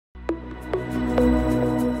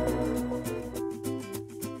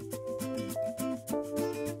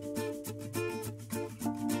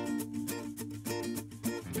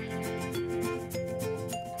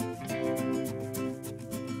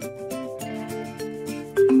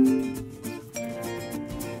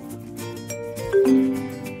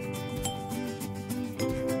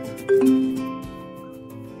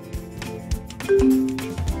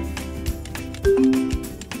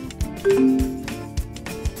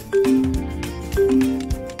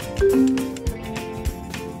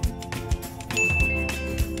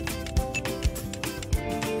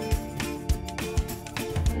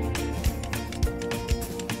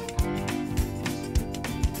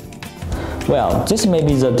Well, this may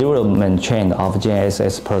be the development trend of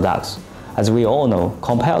GNSS products. As we all know,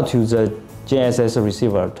 compared to the GNSS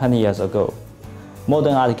receiver 20 years ago,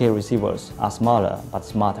 modern RTK receivers are smaller but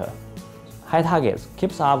smarter. Hi-Target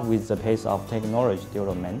keeps up with the pace of technology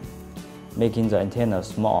development, making the antenna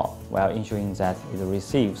small while ensuring that it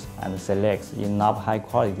receives and selects enough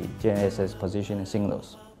high-quality GNSS positioning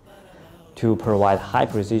signals to provide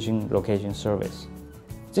high-precision location service.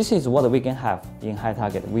 This is what we can have in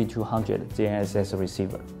Hi-Target V200 GNSS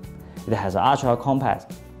receiver. It has an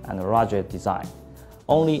ultra-compact and rugged design,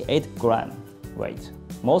 only 8 gram weight,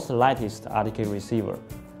 most lightest RTK receiver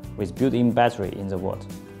with built-in battery in the world.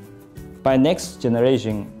 By next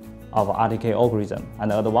generation of RTK algorithm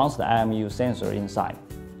and advanced IMU sensor inside,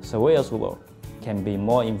 surveyors can be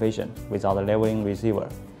more efficient without leveling receiver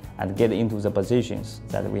and get into the positions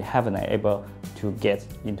that we haven't been able to get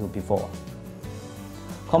into before.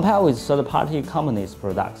 Compared with third-party companies'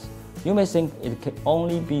 products, you may think it can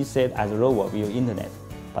only be set as lower view internet,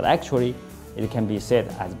 but actually it can be set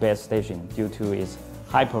as base station due to its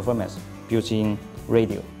high performance built-in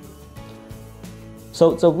radio.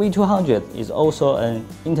 So the V200 is also an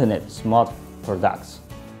internet smart product.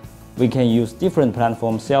 We can use different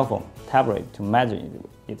platform cell phone, tablet to manage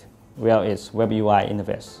it via its web UI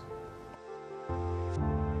interface.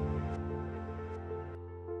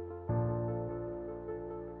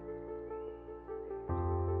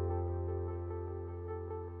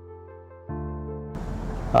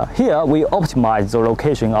 Here we optimize the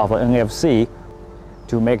location of an NFC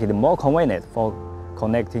to make it more convenient for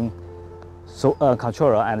connecting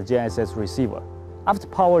controller and GNSS receiver. After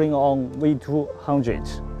powering on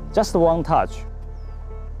V200, just one touch,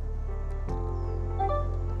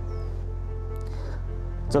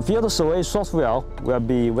 the field survey software will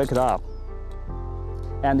be waked up.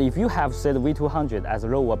 And if you have set V200 as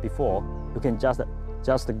lower before, you can just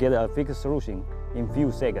get a fixed solution in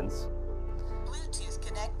few seconds.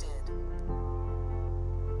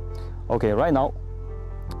 Okay, right now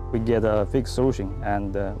we get a fixed solution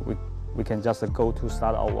and we can just go to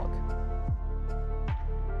start our work.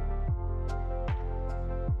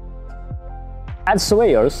 As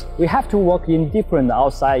surveyors, we have to work in different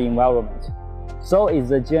outside environments. So is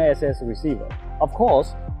the GNSS receiver. Of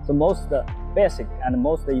course, the most basic and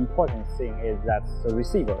most important thing is that the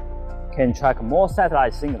receiver can track more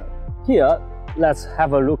satellite signal. Here, let's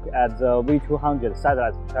have a look at the V200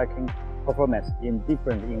 satellite tracking performance in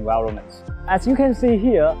different environments. As you can see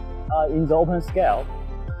here, in the open scale,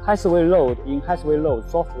 Hi-Survey load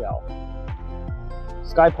software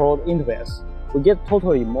SkyPro interface, we get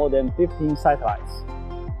totally more than 15 satellites.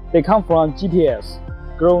 They come from GPS,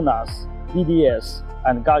 GLONASS, BDS,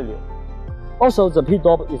 and Galileo. Also, the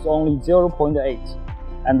PDOP is only 0.8,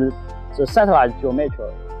 and the satellite geometry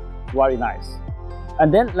is very nice.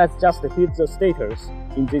 And then let's just hit the status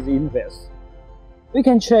in this interface. We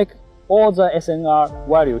can check all the SNR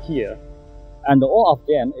value here, and all of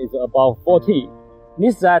them is above 40.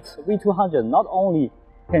 Means that V200 not only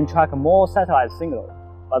can track more satellite signal,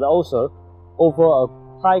 but also offer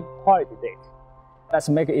a high quality data. Let's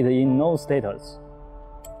make it in no status.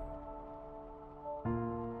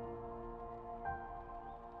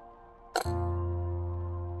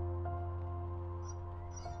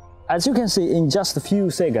 As you can see, in just a few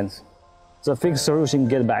seconds, the fixed solution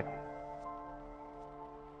gets back.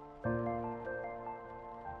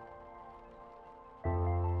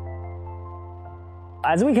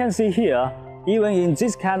 As we can see here, even in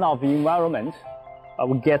this kind of environment,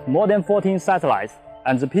 we get more than 14 satellites,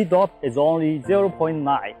 and the PDOP is only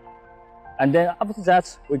 0.9. And then after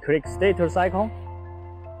that, we click status icon,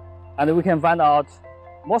 and we can find out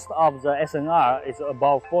most of the SNR is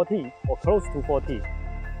above 40 or close to 40.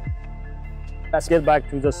 Let's get back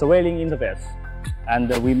to the surveilling interface, and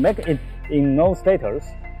we make it in no status.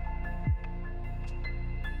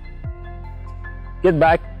 Get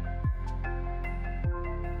back.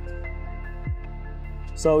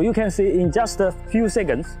 So you can see in just a few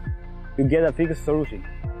seconds, you get a fixed solution.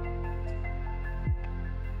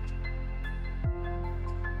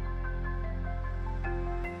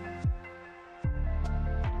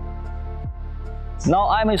 Now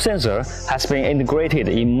IMU sensor has been integrated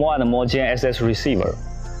in more and more GNSS receiver.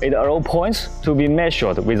 It allows points to be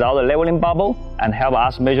measured without a leveling bubble and help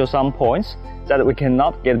us measure some points that we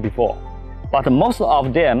cannot get before. But most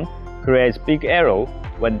of them create big error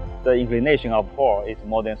when the inclination of pole is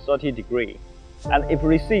more than 30 degrees. And if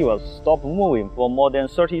receivers stop moving for more than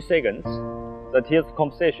 30 seconds, the tilt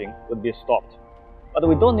compensation would be stopped. But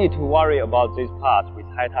we don't need to worry about this part with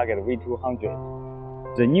Hi-Target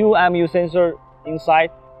V200. The new IMU sensor inside,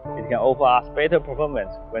 it can offer us better performance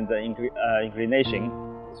when the inclination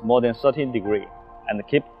is more than 13 degrees and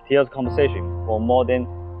keep tilt compensation for more than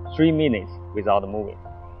 3 minutes without moving.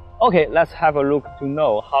 Okay, let's have a look to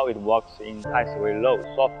know how it works in high sway load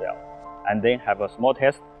software, and then have a small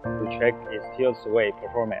test to check its tilt sway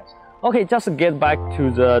performance. Okay, just get back to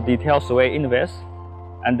the detail sway interface,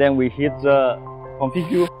 and then we hit the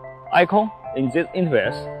configure icon in this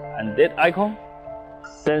interface and that icon.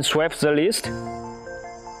 Then swipe the list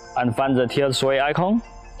and find the tilt sway icon,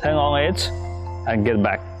 turn on it, and get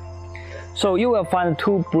back. So you will find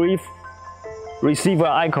two brief receiver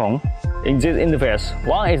icons in this interface.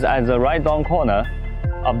 One is at the right down corner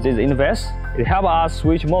of this interface. It helps us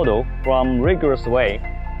switch model from regular sway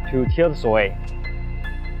to tilt sway.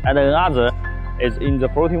 And another is in the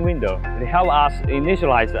floating window. It helps us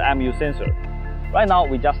initialize the IMU sensor. Right now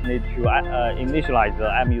we just need to initialize the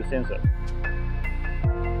IMU sensor.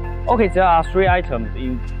 Okay, there are 3 items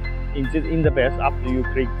in this interface after you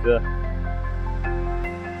click the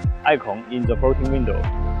icon in the floating window.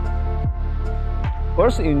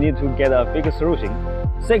 First, you need to get a big solution.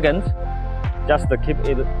 Second, just keep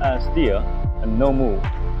it still and no move.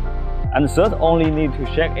 And third, only need to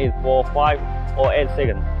shake it for 5 or 8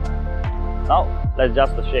 seconds. Now, let's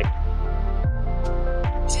just shake.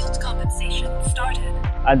 Tilt compensation started.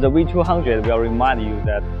 And the V200 will remind you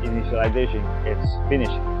that initialization is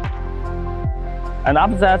finished. And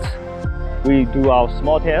after that, we do our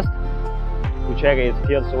small test to check its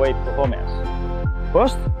tilt sway performance.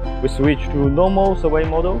 First, we switch to normal sway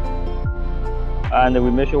model, and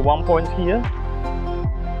we measure 1 point here.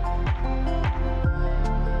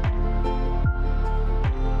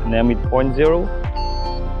 And then we point 0,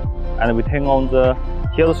 and we turn on the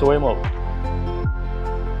tilt sway mode.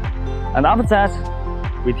 And after that,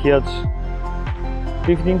 we tilt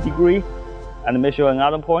 15 degrees and measure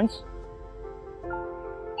another point.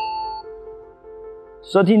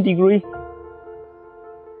 13 degrees.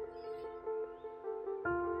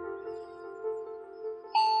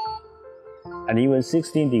 And even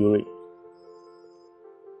 16 degrees.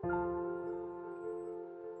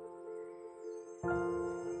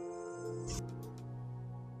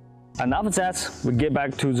 And after that, we get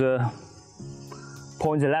back to the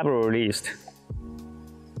point library list.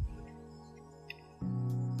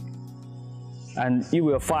 And you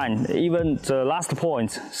will find even the last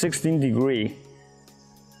point, 16 degrees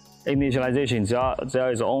initialization,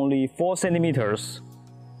 there is only 4 centimeters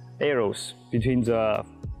arrows between the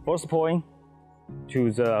first point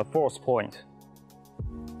to the fourth point.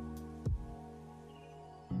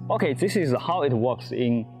 Okay, this is how it works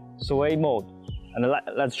in sway mode. And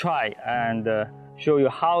let's try and show you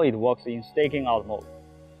how it works in staking out mode.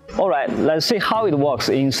 Alright, let's see how it works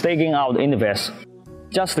in staking out interface.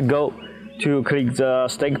 Just go to click the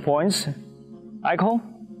stake points icon,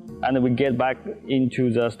 and we get back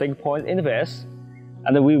into the stake point interface,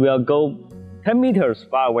 and we will go 10 meters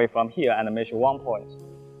far away from here and measure 1 point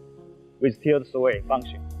with tilt sway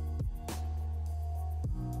function.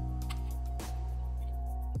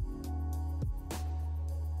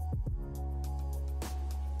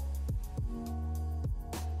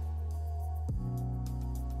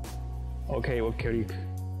 Okay, we'll click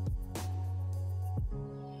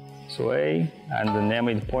sway and name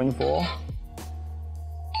it 0.4.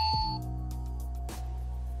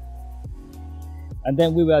 And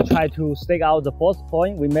then we will try to stake out the first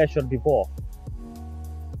point we measured before.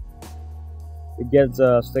 We get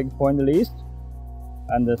the stake point list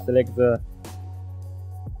and select the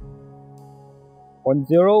point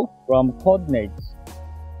 0 from coordinates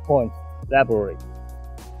point library,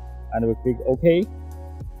 and we click OK.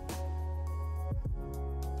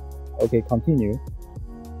 OK, continue.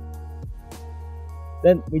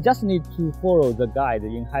 Then we just need to follow the guide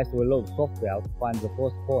in high sway load software to find the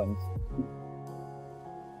first point.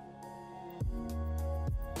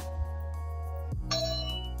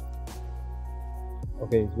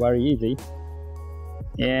 Okay, it's very easy.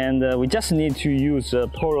 And we just need to use a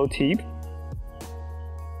toro tip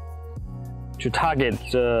to target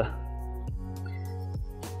the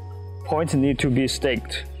point need to be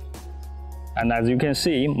staked. And as you can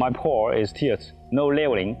see, my pole is tilted, no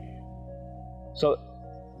leveling. So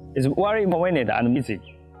It's very convenient and easy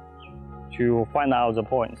to find out the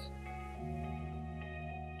points.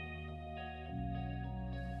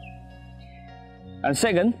 And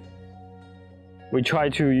second, we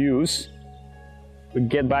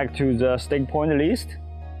get back to the stake point list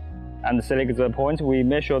and select the point we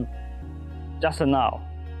measured just now,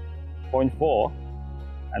 0.4,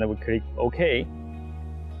 and we click OK.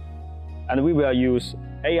 And we will use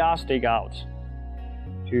AR stakeout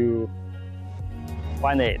to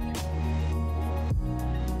find it.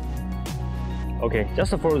 Okay,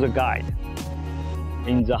 just follow the guide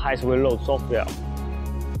in the Hi-Target load software.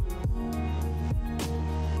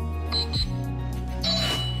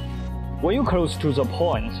 When you close to the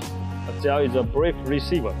point, there is a brief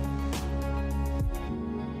receiver.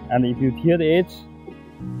 And if you tilt it,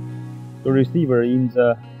 the receiver in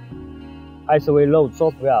the Hi-Target load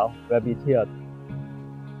software will be tilted.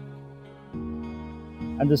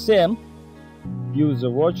 And the same, use the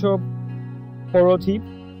virtual polo tip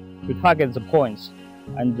to target the points,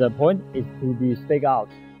 and the point is to be staked out.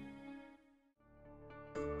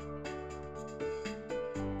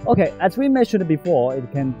 Okay, as we mentioned before,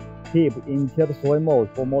 it can keep in tilt sway mode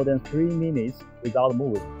for more than 3 minutes without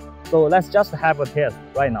moving. So let's just have a test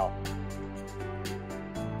right now.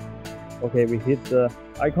 Okay, we hit the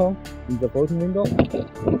icon in the floating window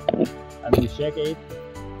and we shake it.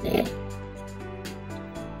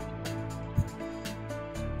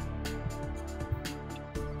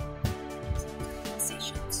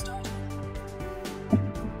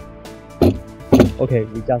 Okay,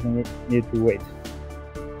 we just need to wait.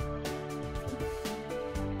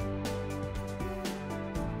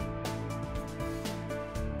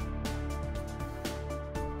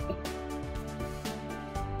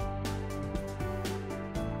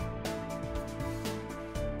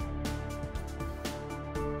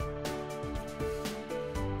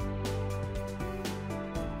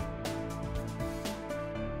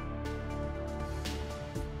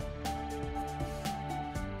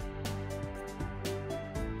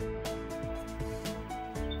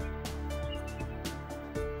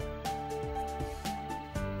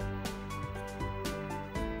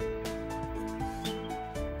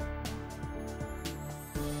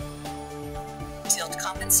 Tilt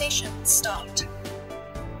compensation stopped.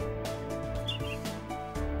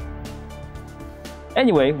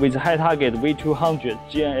 Anyway, with the Hi-Target V200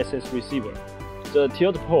 GNSS receiver, the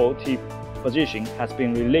tilt pole tip position has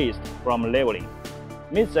been released from leveling.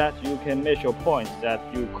 Means that you can measure points that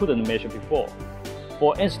you couldn't measure before.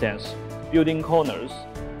 For instance, building corners,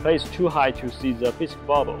 place too high to see the physics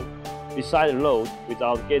bubble beside the load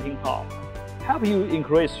without getting harmed. Help you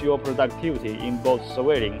increase your productivity in both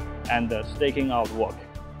surveying and staking out work.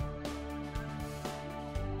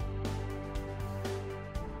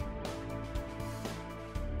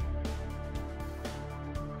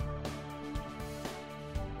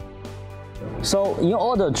 So in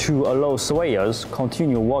order to allow surveyors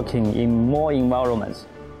continue working in more environments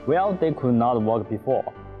where they could not work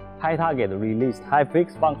before, Hi-Target released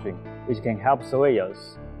Hi-Fix function, which can help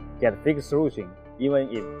surveyors get fixed solution even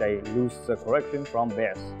if they lose the correction from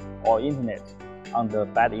base or internet on the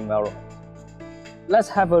bad environment. Let's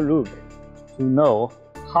have a look to know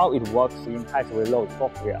how it works in Hi-Target load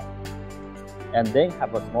software, and then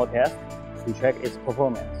have a small test to check its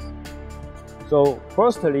performance. So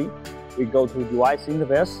firstly, we go to device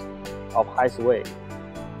interface of Hi-Target,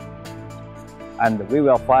 and we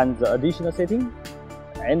will find the additional setting,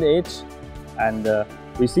 end edge, and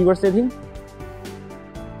receiver setting,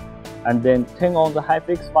 and then turn on the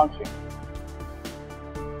Hi-Fix function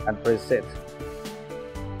and press set.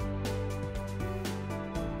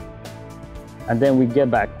 And then we get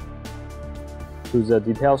back to the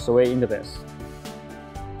detailed survey interface.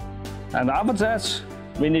 And after that,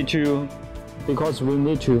 we need to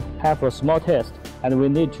have a small test, and we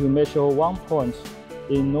need to measure 1 point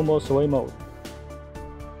in normal survey mode.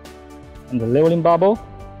 And the leveling bubble,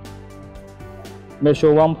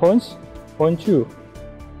 measure 1 point, 0.2.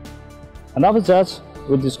 And after that,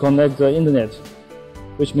 we disconnect the internet,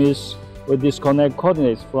 which means we disconnect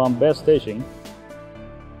coordinates from base station.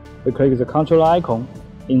 We click the controller icon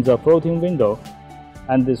in the floating window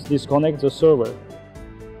and disconnect the server.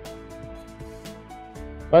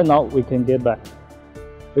 Right now, we can get back.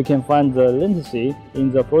 We can find the latency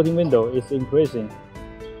in the floating window is increasing,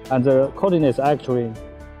 and the coordinates actually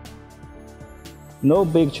no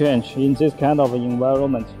big change in this kind of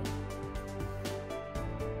environment.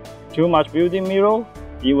 Too much building mirror,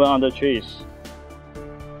 even under trees.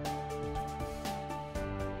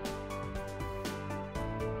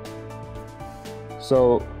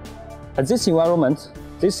 So at this environment,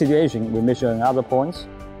 this situation, we measure another point.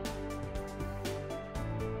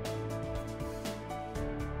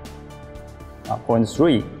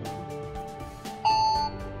 0.3.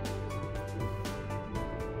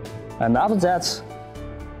 And after that,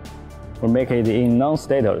 we'll make it in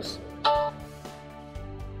non-status.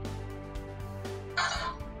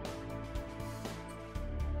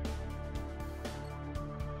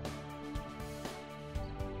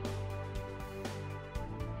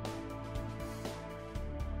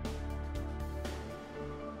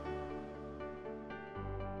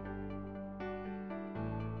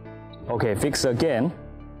 Okay, fix again,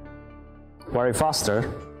 very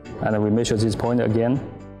faster, and then we measure this point again.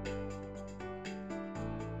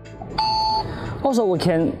 Also, we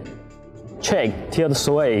can check tilt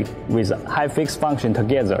sway with high fix function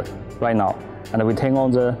together right now, and we turn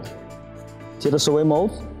on the tilt sway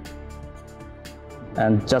mode,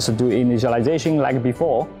 and just do initialization like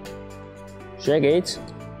before. Check it.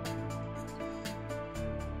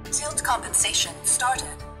 Tilt compensation started.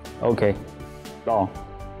 Okay, done.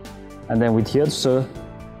 And then we tilt the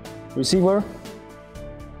receiver.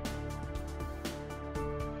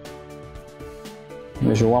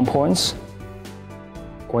 Measure 1 point,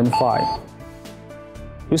 0.5.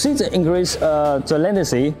 You see the increase, the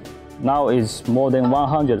latency now is more than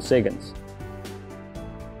 100 seconds.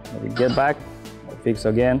 We get back, fix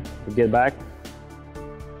again, we get back.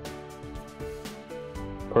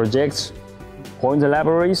 Project point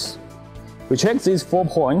libraries. We check these 4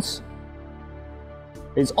 points.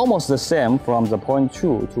 It's almost the same from the 0.2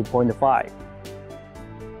 to 0.5.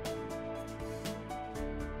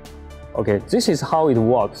 Okay, this is how it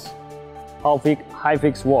works, how high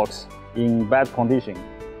fix works in bad condition.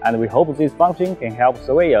 And we hope this function can help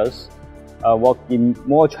surveyors work in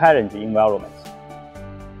more challenging environments.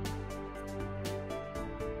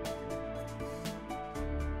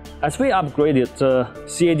 As we upgraded the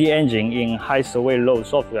CAD engine in high survey load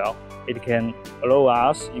software, it can allow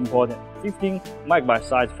us import 15 MB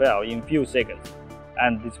size file in few seconds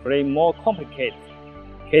and display more complicated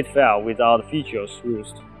CAD file without features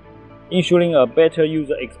used, ensuring a better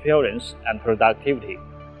user experience and productivity.